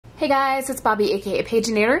Hey guys, it's Bobi aka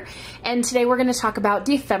Paginator, and today we're going to talk about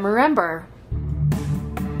Dephemerember.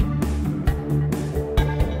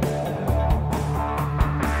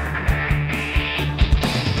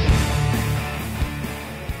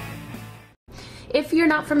 If you're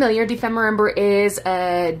not familiar, Dephemerember is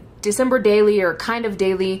a December daily or kind of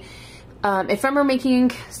daily ephemera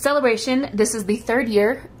making celebration. This is the third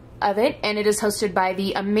year of it, and it is hosted by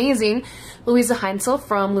the amazing Louisa Heinzel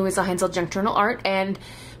from Louisa Heinzel Junk Journal Art and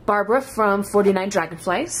Barbara from 49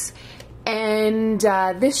 Dragonflies. And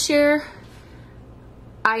this year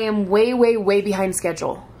I am way behind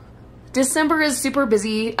schedule. December is super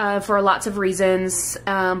busy for lots of reasons,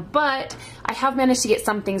 but I have managed to get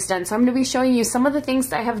some things done. So I'm going to be showing you some of the things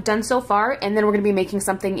that I have done so far, and then we're going to be making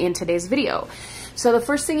something in today's video. So the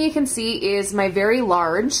first thing you can see is my very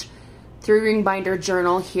large 3-ring binder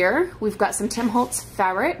journal here. We've got some Tim Holtz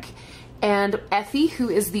fabric, and Effie, who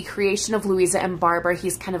is the creation of Louisa and Barbara.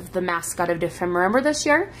 He's kind of the mascot of Dephemerember this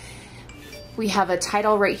year. We have a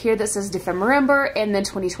title right here that says Dephemerember and then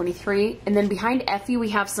 2023. And then behind Effie we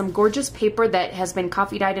have some gorgeous paper that has been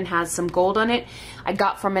coffee dyed and has some gold on it. I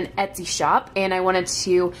got from an Etsy shop, and I wanted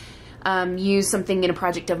to use something in a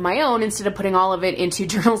project of my own instead of putting all of it into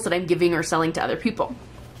journals that I'm giving or selling to other people.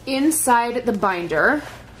 Inside the binder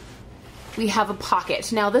we have a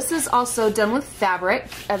pocket. Now this is also done with fabric.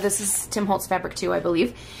 This is Tim Holtz fabric too, I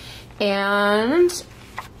believe. And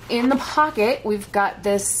in the pocket we've got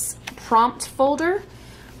this prompt folder.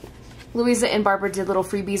 Louisa and Barbara did little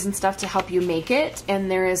freebies and stuff to help you make it, and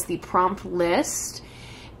there is the prompt list,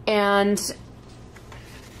 and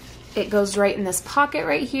it goes right in this pocket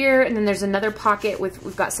right here. And then there's another pocket with,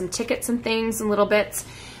 we've got some tickets and things and little bits.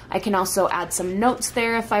 I can also add some notes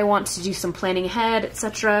there if I want to do some planning ahead,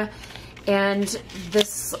 etc. And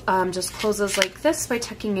this just closes like this by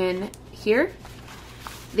tucking in here.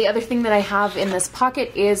 The other thing that I have in this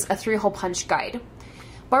pocket is a 3-hole punch guide.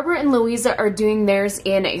 Barbara and Louisa are doing theirs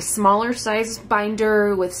in a smaller size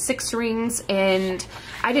binder with 6 rings, and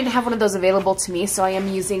I didn't have one of those available to me, so I am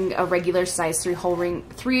using a regular size 3-hole ring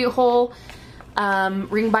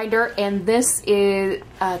binder, and this is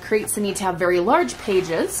creates the need to have very large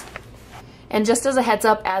pages. And just as a heads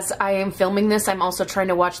up, as I am filming this, I'm also trying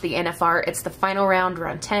to watch the NFR. It's the final round,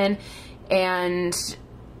 round 10, and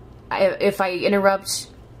if I interrupt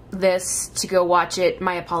this to go watch it,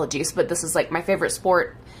 my apologies, but this is like my favorite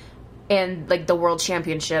sport and like the world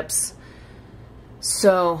championships,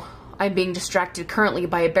 so I'm being distracted currently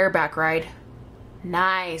by a bareback ride.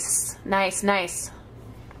 Nice.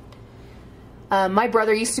 My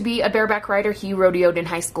brother used to be a bareback rider. He rodeoed in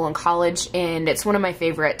high school and college, and it's one of my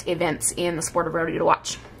favorite events in the sport of rodeo to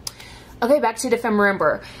watch. Okay, back to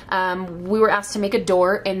Dephemerember. We were asked to make a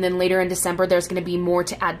door, and then later in December there's going to be more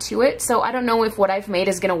to add to it. So I don't know if what I've made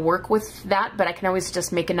is going to work with that, but I can always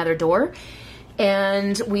just make another door.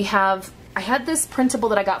 And I had this printable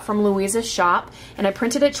that I got from Louisa's shop, and I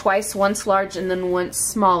printed it twice, once large and then once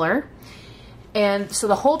smaller. And so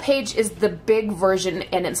the whole page is the big version,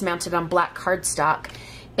 and it's mounted on black cardstock.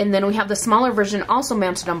 And then we have the smaller version also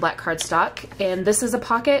mounted on black cardstock, and this is a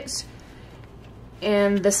pocket.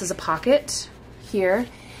 And this is a pocket here.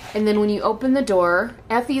 And then when you open the door,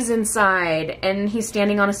 Effie's inside, and he's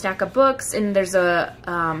standing on a stack of books, and there's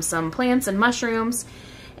some plants and mushrooms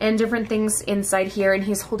and different things inside here, and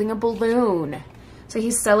he's holding a balloon. So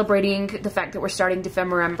he's celebrating the fact that we're starting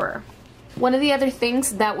Dephemerember. One of the other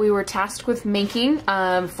things that we were tasked with making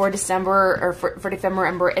for December, or for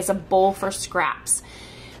Dephemerember, is a bowl for scraps.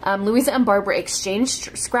 Louisa and Barbara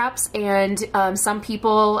exchanged scraps, and some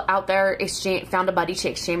people out there found a buddy to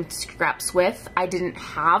exchange scraps with. I didn't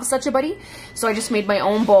have such a buddy, so I just made my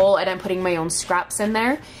own bowl, and I'm putting my own scraps in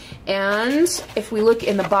there. And if we look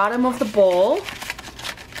in the bottom of the bowl,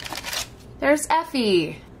 there's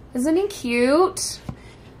Effie. Isn't he cute?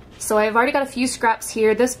 So I've already got a few scraps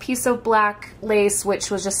here. This piece of black lace,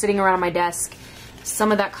 which was just sitting around my desk,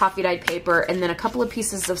 some of that coffee dyed paper, and then a couple of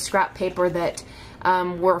pieces of scrap paper that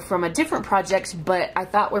were from a different project, but I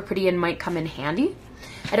thought were pretty and might come in handy.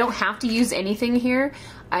 I don't have to use anything here.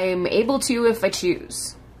 I'm able to if I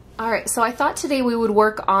choose. Alright, so I thought today we would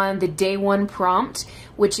work on the day 1 prompt,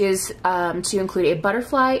 which is to include a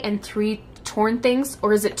butterfly and 3 torn things,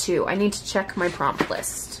 or is it 2? I need to check my prompt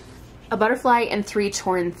list. A butterfly and 3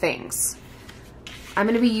 torn things. I'm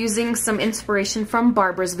going to be using some inspiration from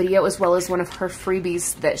Barbara's video, as well as one of her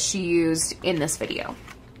freebies that she used in this video.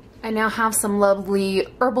 I now have some lovely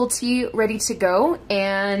herbal tea ready to go,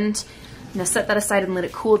 and I'm going to set that aside and let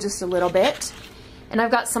it cool just a little bit. And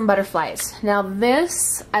I've got some butterflies. Now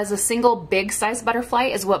this, as a single big size butterfly,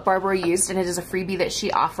 is what Barbara used, and it is a freebie that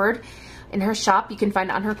she offered in her shop. You can find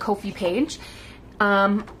it on her Ko-fi page.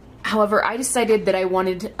 However, I decided that I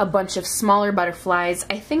wanted a bunch of smaller butterflies.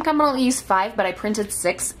 I think I'm gonna use 5, but I printed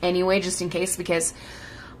 6 anyway, just in case, because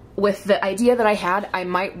with the idea that I had, I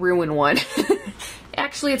might ruin one.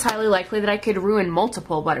 Actually, it's highly likely that I could ruin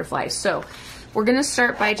multiple butterflies. So we're gonna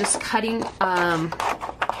start by just cutting,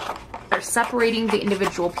 or separating the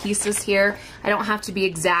individual pieces here. I don't have to be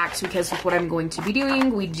exact because with what I'm going to be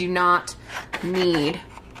doing, we do not need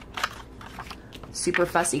super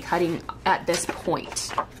fussy cutting at this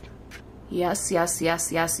point. Yes, yes, yes,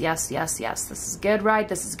 yes, yes, yes, yes. This is good, right?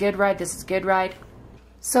 This is good, right? This is good, right?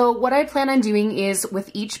 So what I plan on doing is with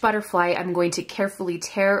each butterfly, I'm going to carefully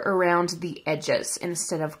tear around the edges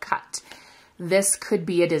instead of cut. This could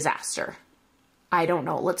be a disaster. I don't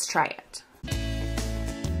know. Let's try it.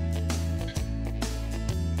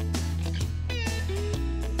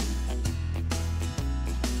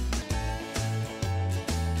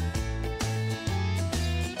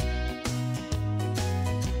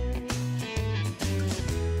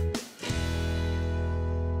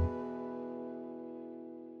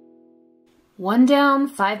 One down,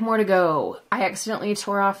 5 more to go. I accidentally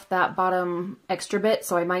tore off that bottom extra bit,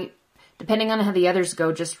 so I might, depending on how the others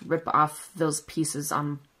go, just rip off those pieces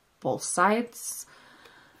on both sides.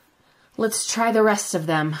 Let's try the rest of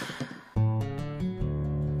them.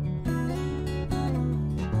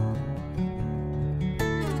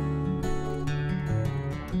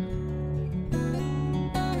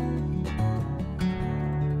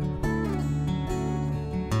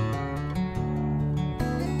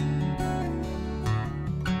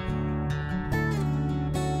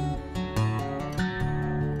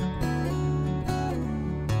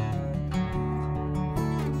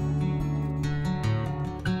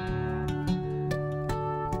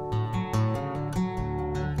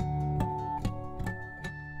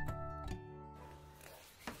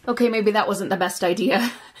 Okay, maybe that wasn't the best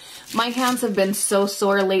idea. My hands have been so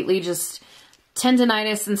sore lately, just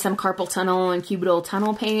tendonitis and some carpal tunnel and cubital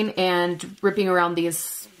tunnel pain, and ripping around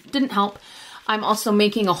these didn't help. I'm also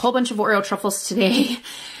making a whole bunch of Oreo truffles today.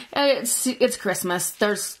 It's Christmas.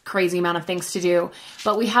 There's crazy amount of things to do.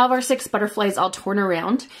 But we have our 6 butterflies all torn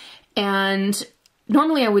around, and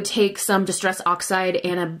normally I would take some Distress Oxide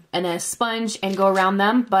and a sponge and go around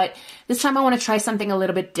them, but this time I want to try something a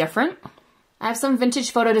little bit different. I have some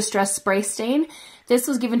vintage Photo Distress spray stain. This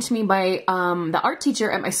was given to me by the art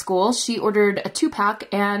teacher at my school. She ordered a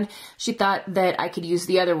 2-pack and she thought that I could use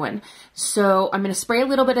the other one. So I'm going to spray a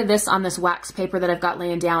little bit of this on this wax paper that I've got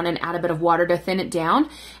laying down and add a bit of water to thin it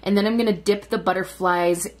down. And then I'm going to dip the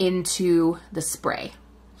butterflies into the spray.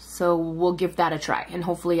 So we'll give that a try and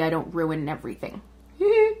hopefully I don't ruin everything.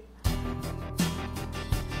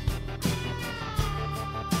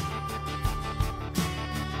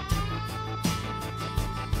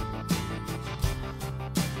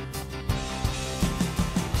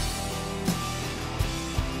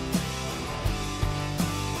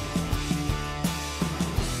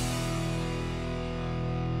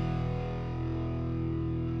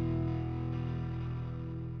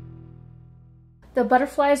 The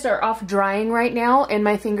butterflies are off drying right now and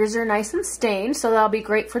my fingers are nice and stained, so that'll be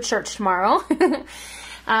great for church tomorrow.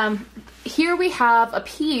 Here we have a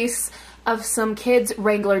piece of some kids'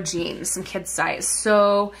 Wrangler jeans, some kids size.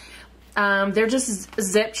 So they're just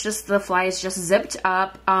zipped, the fly is just zipped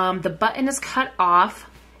up. The button is cut off,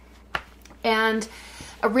 and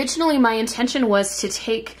originally my intention was to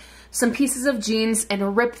take some pieces of jeans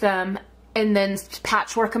and rip them and then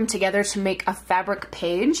patchwork them together to make a fabric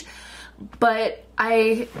page. But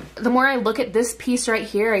the more I look at this piece right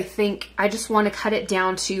here, I think I just want to cut it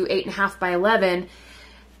down to 8.5 by 11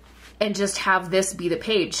 and just have this be the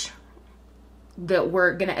page that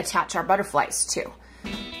we're going to attach our butterflies to.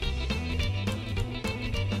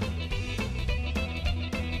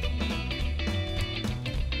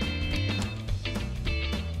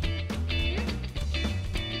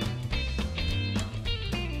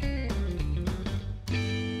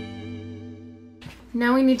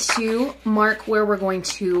 Now we need to mark where we're going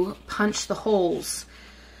to punch the holes.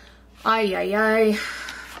 Ay, ay, ay.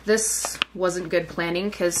 This wasn't good planning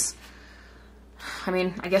because, I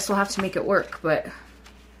mean, I guess we'll have to make it work, but,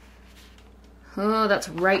 oh, that's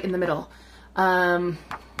right in the middle. I'm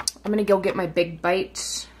gonna go get my big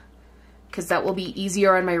bite because that will be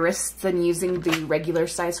easier on my wrists than using the regular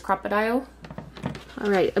size crocodile. All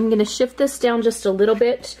right, I'm gonna shift this down just a little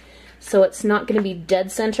bit so it's not going to be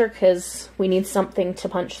dead center because we need something to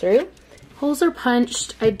punch through. Holes are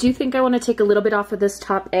punched. I do think I want to take a little bit off of this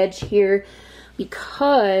top edge here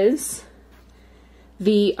because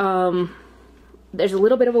the there's a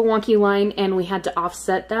little bit of a wonky line and we had to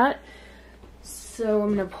offset that. So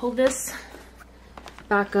I'm going to pull this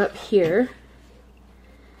back up here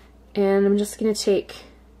And I'm just gonna take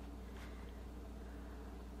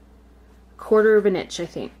 1/4 of an inch, I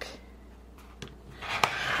think.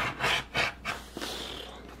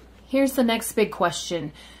 Here's the next big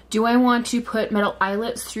question. Do I want to put metal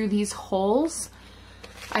eyelets through these holes?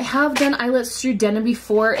 I have done eyelets through denim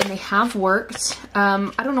before and they have worked.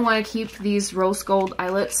 I don't know why I keep these rose gold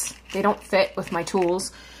eyelets. They don't fit with my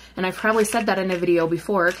tools. And I've probably said that in a video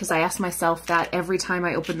before because I ask myself that every time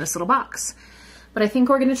I open this little box. But I think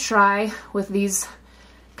we're gonna try with these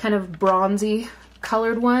kind of bronzy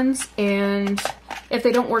colored ones, and if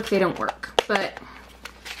they don't work, they don't work, but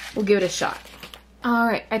we'll give it a shot. All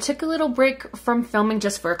right, I took a little break from filming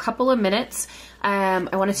just for a couple of minutes. I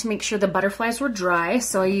wanted to make sure the butterflies were dry,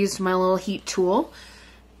 so I used my little heat tool.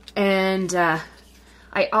 And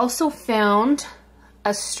I also found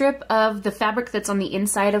a strip of the fabric that's on the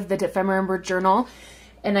inside of the Dephemerember journal,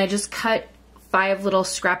 and I just cut 5 little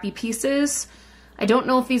scrappy pieces. I don't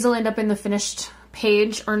know if these will end up in the finished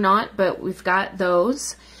page or not, but we've got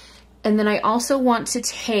those. And then I also want to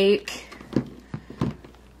take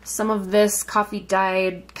some of this coffee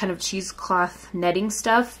dyed kind of cheesecloth netting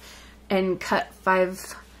stuff and cut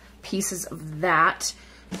 5 pieces of that.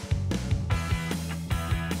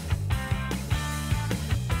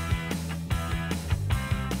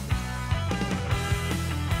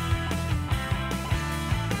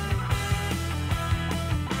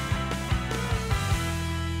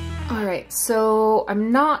 Alright, so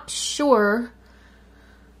I'm not sure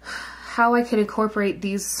how I can incorporate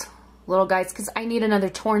these little guys because I need another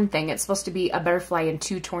torn thing. It's supposed to be a butterfly and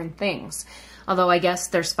 2 torn things. Although I guess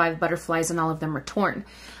there's 5 butterflies and all of them are torn.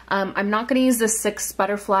 I'm not going to use this 6th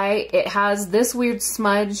butterfly. It has this weird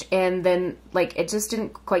smudge and then like it just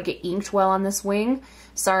didn't quite get inked well on this wing.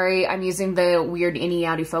 Sorry, I'm using the weird innie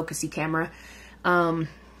outie focusy camera. I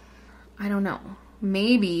don't know.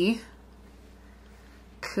 Maybe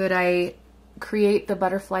could I create the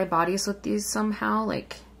butterfly bodies with these somehow?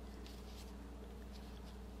 Like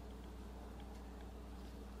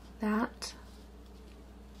that.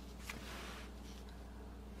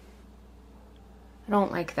 I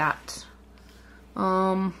don't like that.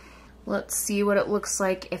 Let's see what it looks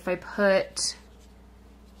like if I put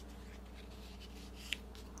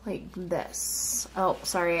like this. Oh,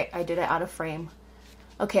 sorry, I did it out of frame.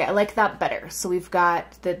 Okay, I like that better. So we've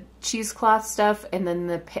got the cheesecloth stuff and then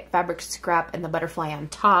the fabric scrap and the butterfly on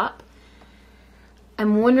top.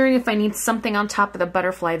 I'm wondering if I need something on top of the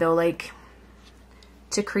butterfly though, like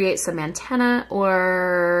to create some antenna,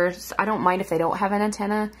 or I don't mind if they don't have an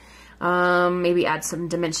antenna. Maybe add some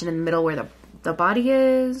dimension in the middle where the body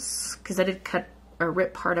is, because I did cut or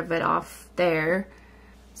rip part of it off there.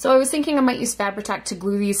 So I was thinking I might use Fabri-Tac to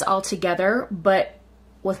glue these all together, but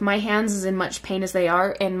with my hands as in much pain as they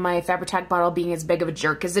are and my Fabri-Tac bottle being as big of a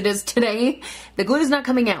jerk as it is today, the glue is not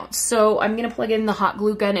coming out. So I'm going to plug in the hot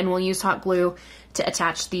glue gun and we'll use hot glue to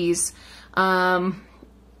attach these.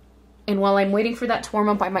 And while I'm waiting for that to warm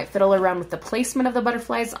up, I might fiddle around with the placement of the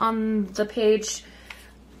butterflies on the page.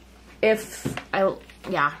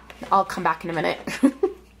 I'll come back in a minute.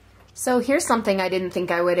 So here's something I didn't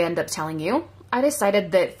think I would end up telling you. I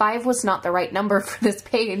decided that 5 was not the right number for this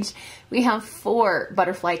page. We have 4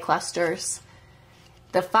 butterfly clusters.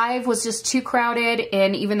 The 5 was just too crowded,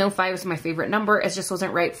 and even though 5 is my favorite number, it just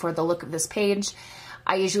wasn't right for the look of this page.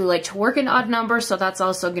 I usually like to work in odd numbers, so that's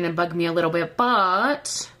also going to bug me a little bit,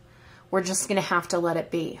 but we're just going to have to let it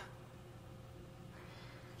be.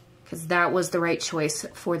 Because that was the right choice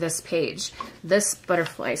for this page. This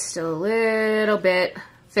butterfly is still a little bit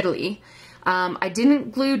fiddly. I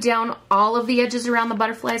didn't glue down all of the edges around the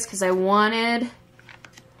butterflies because I wanted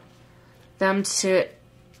them to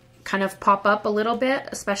kind of pop up a little bit,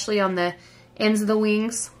 especially on the ends of the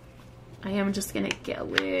wings. I am just going to get a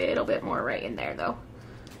little bit more right in there though.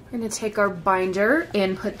 We're going to take our binder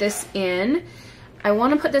and put this in. I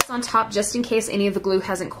want to put this on top just in case any of the glue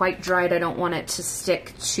hasn't quite dried. I don't want it to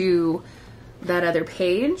stick to that other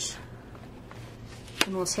page.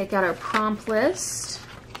 And we'll take out our prompt list.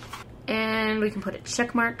 And we can put a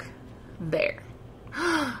check mark there.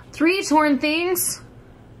 3 torn things.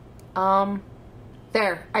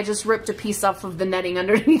 There. I just ripped a piece off of the netting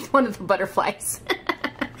underneath one of the butterflies.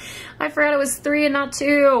 I forgot it was 3 and not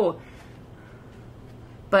 2.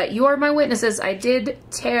 But you are my witnesses. I did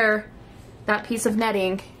tear that piece of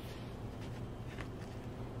netting.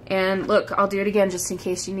 And look, I'll do it again just in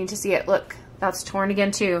case you need to see it. Look, that's torn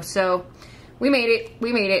again too. So we made it.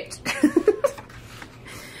 We made it.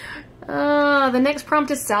 The next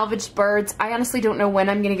prompt is salvaged birds. I honestly don't know when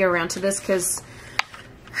I'm going to get around to this because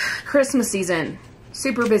Christmas season,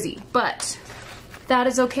 super busy, but that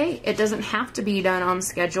is okay. It doesn't have to be done on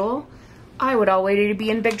schedule. I would already be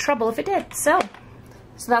in big trouble if it did. So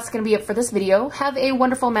that's going to be it for this video. Have a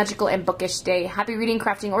wonderful, magical, and bookish day. Happy reading,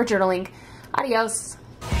 crafting, or journaling. Adios.